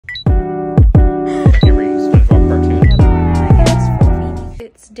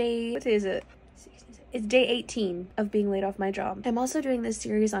day, what day is it? It's day 18 of being laid off my job. I'm also doing this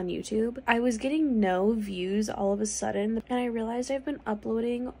series on YouTube. I was getting no views all of a sudden, and I realized I've been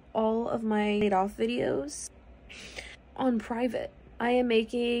uploading all of my laid off videos on private. I am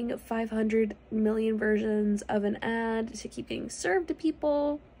making 500 million versions of an ad to keep getting served to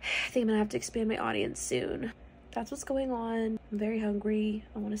people. I think I'm gonna have to expand my audience soon. That's what's going on. I'm very hungry.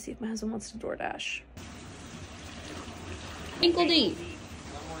 I want to see if my husband wants to DoorDash. Ankle deep.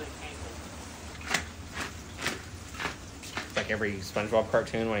 Like every SpongeBob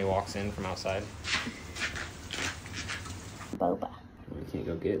cartoon when he walks in from outside. Boba. We can't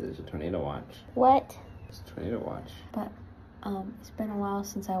go get it. There's a tornado watch. What? It's a tornado watch. But, it's been a while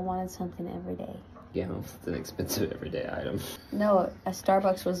since I wanted something every day. Yeah, it's an expensive everyday item. No, a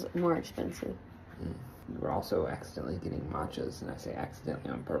Starbucks was more expensive. You were also accidentally getting matchas, and I say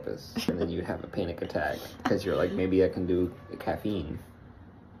accidentally on purpose. And then you'd have a panic attack because you're like, maybe I can do caffeine.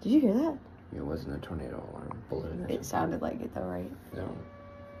 Did you hear that? It wasn't a tornado alarm. Balloon. It sounded like it though, right? No.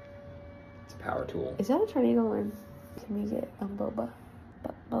 It's a power tool. Is that a tornado alarm? Can we get boba?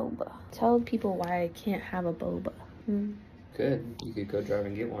 Boba. Tell people why I can't have a boba. Good. You could go drive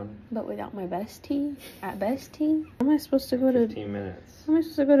and get one. But without my best tea? At best tea? How am I supposed to go 15 minutes. How am I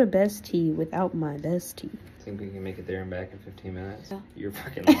supposed to go to best tea without my best tea? Think we can make it there and back in 15 minutes? Yeah. You're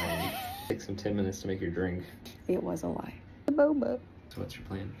fucking lying. Takes some 10 minutes to make your drink. It was a lie. Boba. So what's your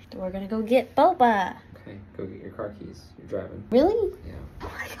plan? We're gonna go get boba. Okay, go get your car keys. You're driving. Really? Yeah.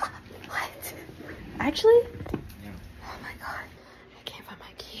 Oh my god. What? Actually? Yeah. Oh my god. I can't find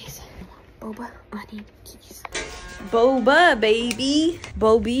my keys. Boba, I need keys. Boba, baby.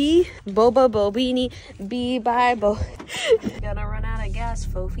 Boby. Boba, bobini. Be by bo. Gonna run out of gas,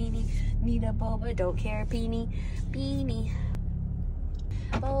 fofini. Need a boba, don't care, beanie. Beanie.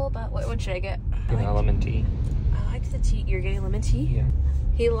 Boba. What should I get? Get a lemon tea. I like the tea. You're getting lemon tea? Yeah.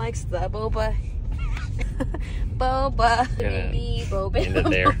 He likes the boba. Boba. Baby, boba. End it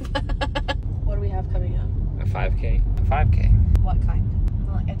there. What do we have coming up? A 5K? A 5K. What kind?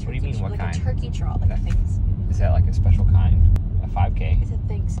 Like a turkey, What do you mean, what like kind? A turkey trot, like a Thanksgiving. Is that like a special kind? A 5K? It's a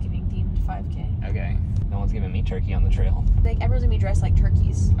Thanksgiving themed 5K. Okay. No one's giving me turkey on the trail. Like everyone's gonna be dressed like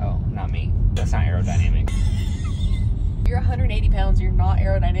turkeys. Oh, not me. That's not aerodynamic. You're 180 pounds, you're not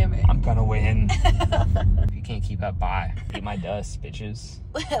aerodynamic. I'm gonna win. If you can't keep up, bye. Eat my dust, bitches.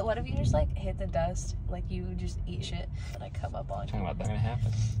 What if you just like hit the dust? Like you just eat shit and I come up on you. Talking about that gonna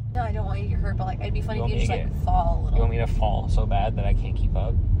happen. No, I don't want you to get hurt, but like it'd be funny You if you want just me to like fall a You little. want me to fall so bad that I can't keep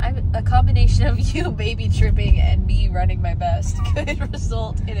up? I'm a combination of you baby tripping and me running my best could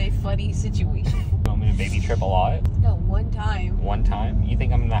result in a funny situation. You want me to baby trip a lot? No, one time. One time? You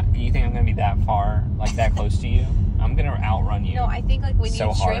think I'm gonna be that far, like that close to you? I'm gonna outrun you. No, I think like when So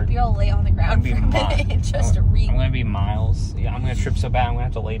you trip, hard. you'll lay on the ground for a minute and just I'm re- gonna be miles. Yeah, I'm gonna trip so bad I'm gonna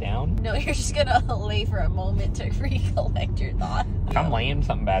have to lay down. No, you're just gonna lay for a moment to recollect your thought. If I'm laying,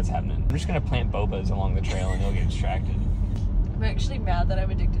 something bad's happening. I'm just gonna plant bobas along the trail and you'll get distracted. I'm actually mad that I'm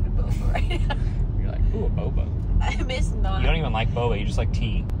addicted to boba right now. You're like, ooh, a boba. I miss not. You don't even like boba, you just like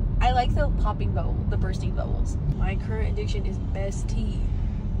tea. I like the popping bubble, the bursting bubbles. My current addiction is best tea.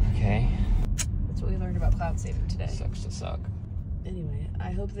 Okay. That's what we learned about cloud saving today. Sucks to suck. Anyway,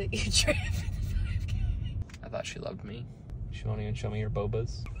 I hope that you trip for the 5K. I thought she loved me. She won't even show me your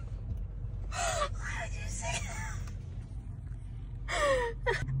bobas. Why would you say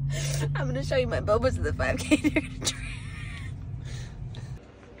that? I'm gonna show you my bobas at the 5K. You're gonna trip.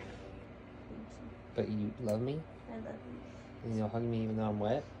 But you love me? I love you. And you'll hug me even though I'm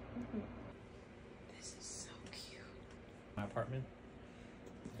wet? This is so cute. My apartment.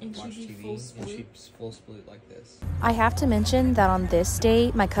 And Watch she be TV full and split. she's full split like this. I have to mention that on this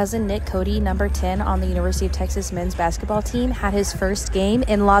day, my cousin Nick Cody, number 10 on the University of Texas men's basketball team, had his first game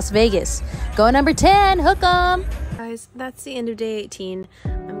in Las Vegas. Go number 10, hook 'em! Guys, that's the end of day 18.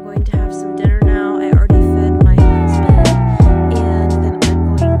 I'm going to have some dinner